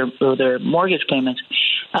rent or their mortgage payments.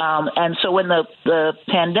 And so when the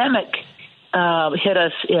pandemic hit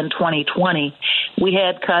us in 2020, we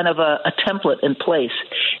had kind of a template in place.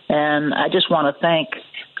 And I just want to thank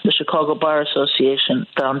the Chicago Bar Association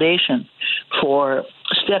Foundation for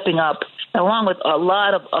stepping up, along with a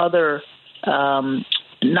lot of other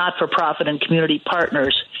not-for-profit and community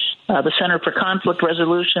partners, the Center for Conflict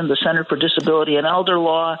Resolution, the Center for Disability and Elder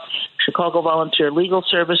Law, Chicago Volunteer Legal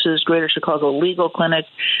Services, Greater Chicago Legal Clinic,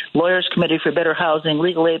 Lawyers Committee for Better Housing,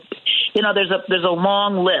 Legal Aid. There's a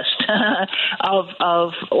long list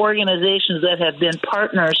of organizations that have been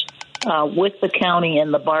partners with the county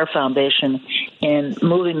and the Bar Foundation in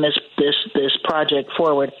moving this project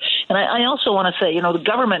forward. And I also want to say, the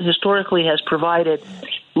government historically has provided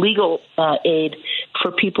legal aid for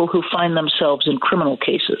people who find themselves in criminal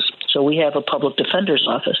cases. So we have a public defender's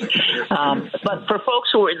office. But for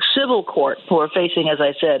folks who are in civil court, who are facing, as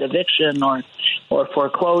I said, eviction or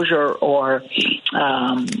foreclosure or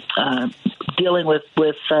dealing with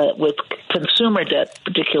consumer debt,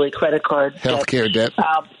 particularly credit card healthcare debt.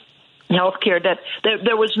 Healthcare debt.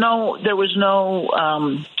 There was no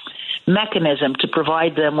mechanism to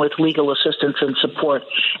provide them with legal assistance and support.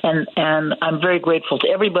 And I'm very grateful to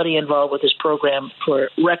everybody involved with this program for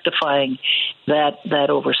rectifying that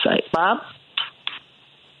oversight. Bob?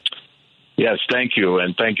 Yes, thank you,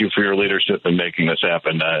 and thank you for your leadership in making this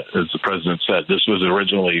happen. As the president said, this was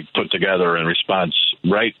originally put together in response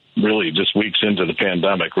really just weeks into the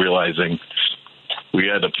pandemic, realizing we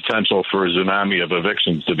had the potential for a tsunami of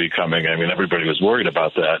evictions to be coming. I mean, everybody was worried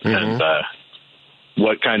about that. Mm-hmm. And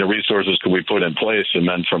what kind of resources could we put in place? And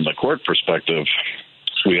then from the court perspective,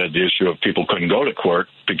 we had the issue of people couldn't go to court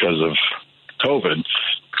because of COVID.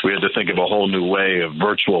 We had to think of a whole new way of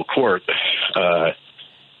virtual court that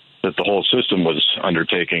the whole system was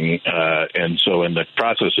undertaking. And so in the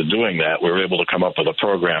process of doing that, we were able to come up with a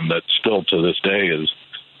program that still to this day is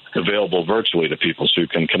available virtually to people. So you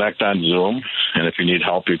can connect on Zoom, and if you need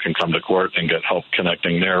help, you can come to court and get help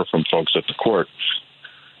connecting there from folks at the court.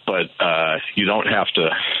 But you don't have to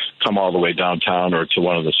come all the way downtown or to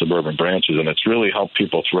one of the suburban branches, and it's really helped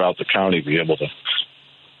people throughout the county be able to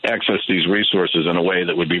access these resources in a way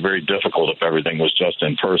that would be very difficult if everything was just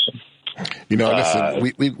in person. Listen,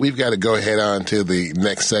 we've got to go ahead on to the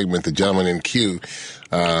next segment, the gentleman in queue.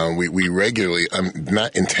 We regularly,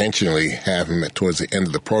 not intentionally, have him towards the end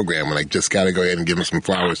of the program, and I just got to go ahead and give him some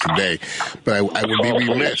flowers today. But I would be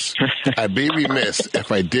remiss. I'd be remiss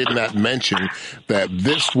if I did not mention that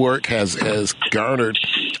this work has garnered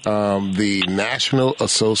the National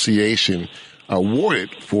Association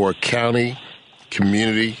awarded for county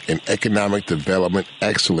community and economic development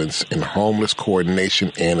excellence in homeless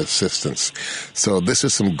coordination and assistance. So this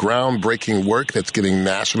is some groundbreaking work that's getting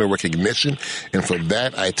national recognition. And for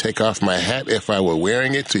that, I take off my hat, if I were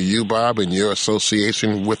wearing it, to you, Bob, and your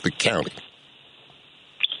association with the county.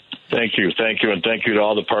 Thank you. And thank you to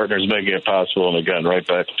all the partners making it possible. And again, right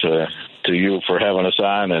back to you for having us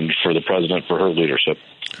on and for the president for her leadership.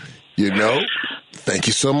 Thank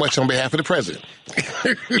you so much on behalf of the president.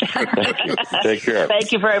 Take care.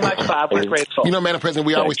 Thank you very much, Bob. We're grateful. Madam President,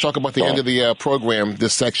 we always talk about the end of the program,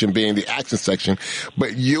 this section being the action section,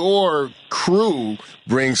 but your crew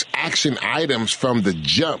brings action items from the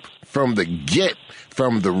jump, from the get,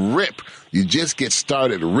 from the rip. You just get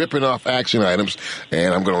started ripping off action items,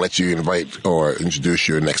 and I'm going to let you invite or introduce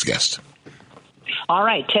your next guest. All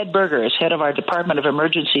right. Ted Berger is head of our Department of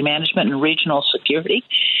Emergency Management and Regional Security,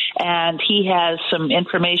 and he has some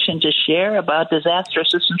information to share about disaster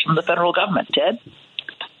assistance from the federal government. Ted?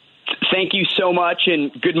 Thank you so much,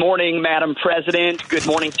 and good morning, Madam President. Good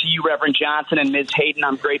morning to you, Reverend Johnson and Ms. Hayden.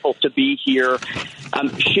 I'm grateful to be here.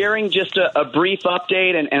 I'm sharing just a brief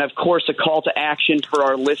update and, of course, a call to action for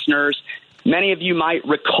our listeners. Many of you might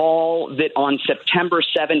recall that on September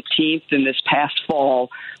 17th in this past fall,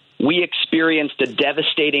 we experienced a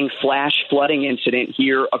devastating flash flooding incident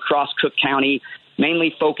here across Cook County,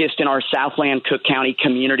 mainly focused in our Southland Cook County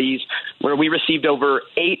communities, where we received over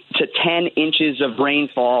 8 to 10 inches of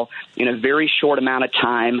rainfall in a very short amount of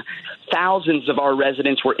time. Thousands of our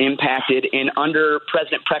residents were impacted, and under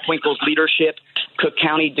President Preckwinkle's leadership, Cook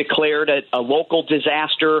County declared a local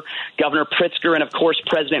disaster. Governor Pritzker and, of course,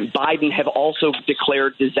 President Biden have also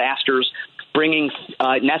declared disasters, bringing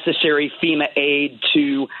necessary FEMA aid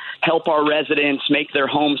to help our residents make their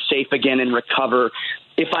homes safe again and recover.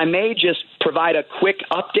 If I may just provide a quick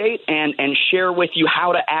update and share with you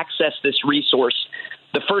how to access this resource.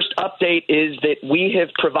 The first update is that we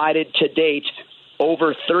have provided to date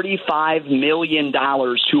over $35 million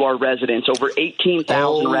to our residents, over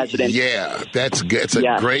 18,000 residents. Yeah, that's good. It's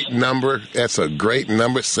a great number. That's a great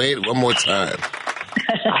number. Say it one more time.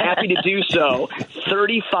 Happy to do so.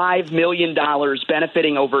 $35 million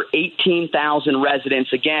benefiting over 18,000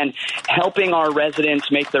 residents. Again, helping our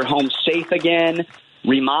residents make their homes safe again,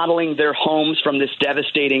 remodeling their homes from this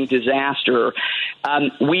devastating disaster.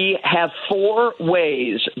 We have 4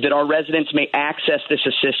 ways that our residents may access this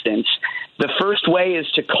assistance. The first way is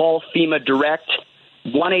to call FEMA Direct,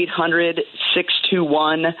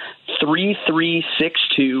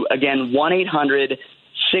 1-800-621-3362. Again,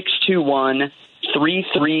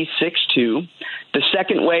 1-800-621-3362. The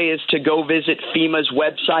second way is to go visit FEMA's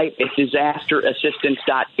website at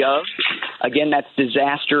disasterassistance.gov. Again, that's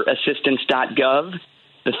disasterassistance.gov.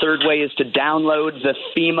 The third way is to download the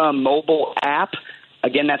FEMA mobile app.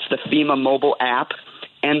 Again, that's the FEMA mobile app.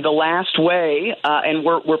 And the last way, and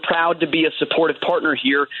we're proud to be a supportive partner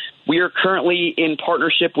here, we are currently in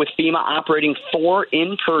partnership with FEMA operating 4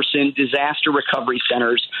 in-person disaster recovery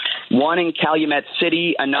centers, one in Calumet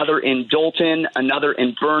City, another in Dolton, another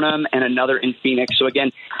in Burnham, and another in Phoenix. So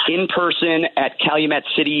again, in person at Calumet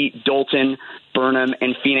City, Dolton, Burnham,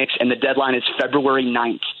 and Phoenix, and the deadline is February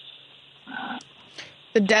 9th.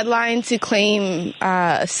 The deadline to claim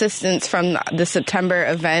assistance from the September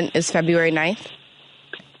event is February 9th?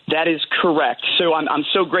 That is correct. So I'm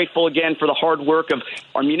so grateful again for the hard work of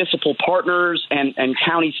our municipal partners and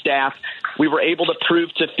county staff. We were able to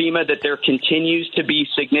prove to FEMA that there continues to be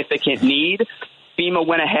significant need. FEMA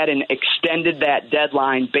went ahead and extended that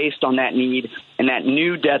deadline based on that need, and that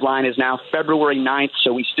new deadline is now February 9th,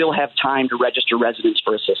 so we still have time to register residents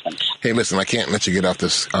for assistance. Hey, listen, I can't let you get off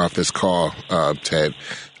this call, Ted,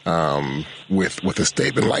 with a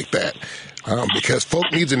statement like that, because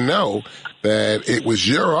folk need to know that it was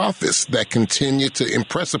your office that continued to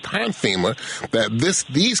impress upon FEMA that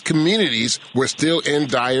these communities were still in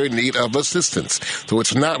dire need of assistance. So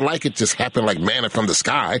it's not like it just happened like manna from the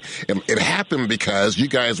sky. It happened because you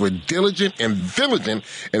guys were diligent and vigilant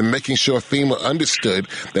in making sure FEMA understood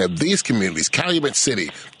that these communities, Calumet City,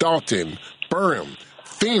 Dalton, Burnham,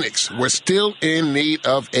 Phoenix, were still in need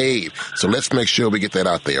of aid. So let's make sure we get that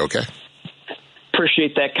out there, okay?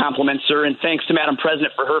 Appreciate that compliment, sir, and thanks to Madam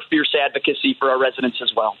President for her fierce advocacy for our residents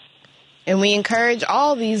as well. And we encourage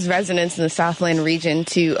all these residents in the Southland region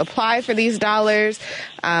to apply for these dollars.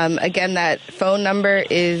 Again, that phone number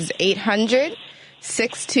is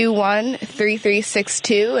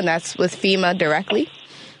 800-621-3362, and that's with FEMA directly.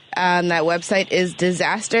 That website is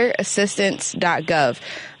disasterassistance.gov.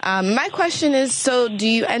 My question is, so do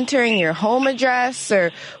you enter in your home address,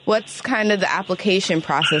 or what's kind of the application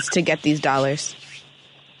process to get these dollars?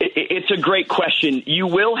 It's a great question. You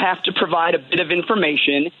will have to provide a bit of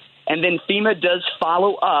information, and then FEMA does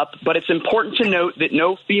follow up. But it's important to note that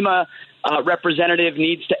no FEMA representative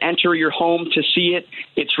needs to enter your home to see it.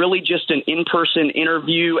 It's really just an in-person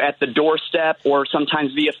interview at the doorstep or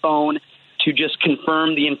sometimes via phone to just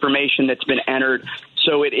confirm the information that's been entered.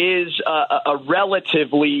 So it is a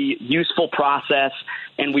relatively useful process,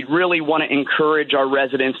 and we really want to encourage our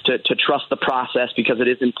residents to trust the process because it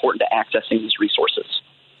is important to accessing these resources.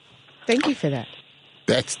 Thank you for that.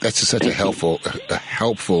 That's just such a helpful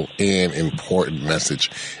and important message.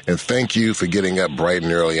 And thank you for getting up bright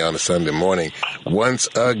and early on a Sunday morning. Once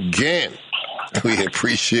again, we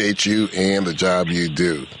appreciate you and the job you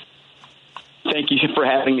do. Thank you for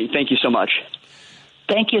having me. Thank you so much.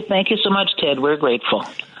 Thank you so much, Ted. We're grateful.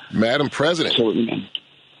 Madam President, Absolutely.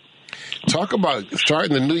 Talk about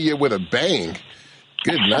starting the new year with a bang.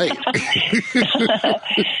 Good night.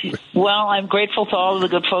 Well, I'm grateful to all of the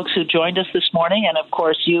good folks who joined us this morning, and of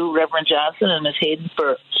course you, Reverend Johnson and Ms. Hayden,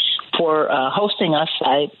 for hosting us.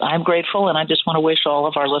 I'm grateful, and I just want to wish all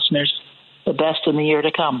of our listeners the best in the year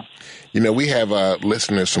to come. You know, we have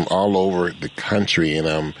listeners from all over the country,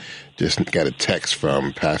 and just got a text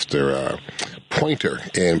from Pastor Pointer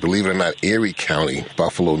in, believe it or not, Erie County,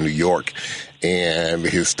 Buffalo, New York. And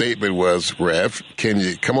his statement was, Rev, can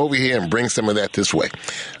you come over here and bring some of that this way?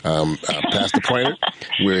 Pastor Pointer,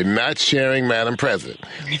 we're not sharing Madam President.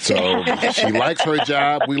 So she likes her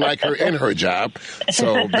job. We like her in her job.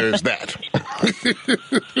 So there's that.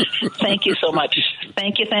 Thank you so much.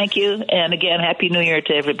 Thank you. And again, Happy New Year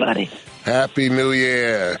to everybody. Happy New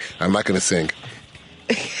Year. I'm not going to sing.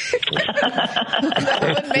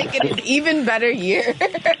 That would make it an even better year.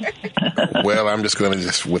 Well, I'm just going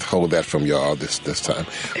to withhold that from y'all this time.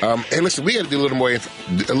 Hey, listen, we got to do a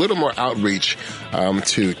little more outreach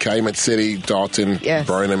to Calumet City, Dalton, yes,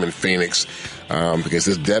 Burnham, and Phoenix, because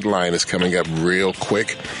this deadline is coming up real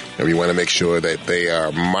quick, and we want to make sure that they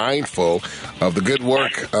are mindful of the good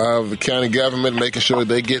work of the county government, making sure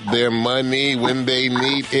they get their money when they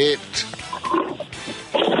need it.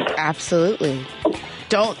 Absolutely.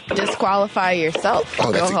 Don't disqualify yourself.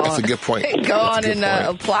 Oh, that's a good point. Go on and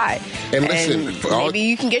apply. And listen, maybe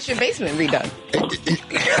you can get your basement redone.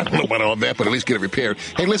 I don't know about all that, but at least get it repaired.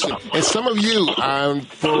 Hey, listen, and some of you,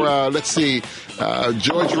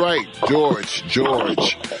 George Wright,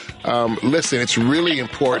 George. Listen, it's really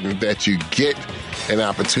important that you get an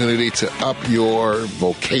opportunity to up your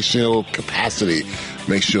vocational capacity.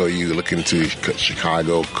 Make sure you look into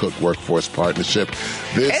Chicago Cook Workforce Partnership.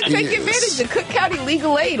 And take advantage of Cook County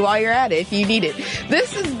Legal Aid while you're at it if you need it.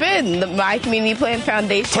 This has been the My Community Plan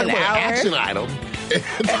Foundation Hour. Action item.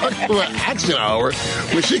 Talking about Action Hour.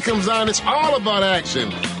 When she comes on, it's all about action.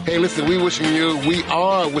 Hey, listen, we are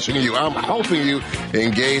wishing you, I'm hoping you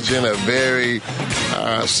engage in a very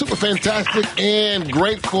super fantastic and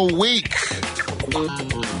grateful week.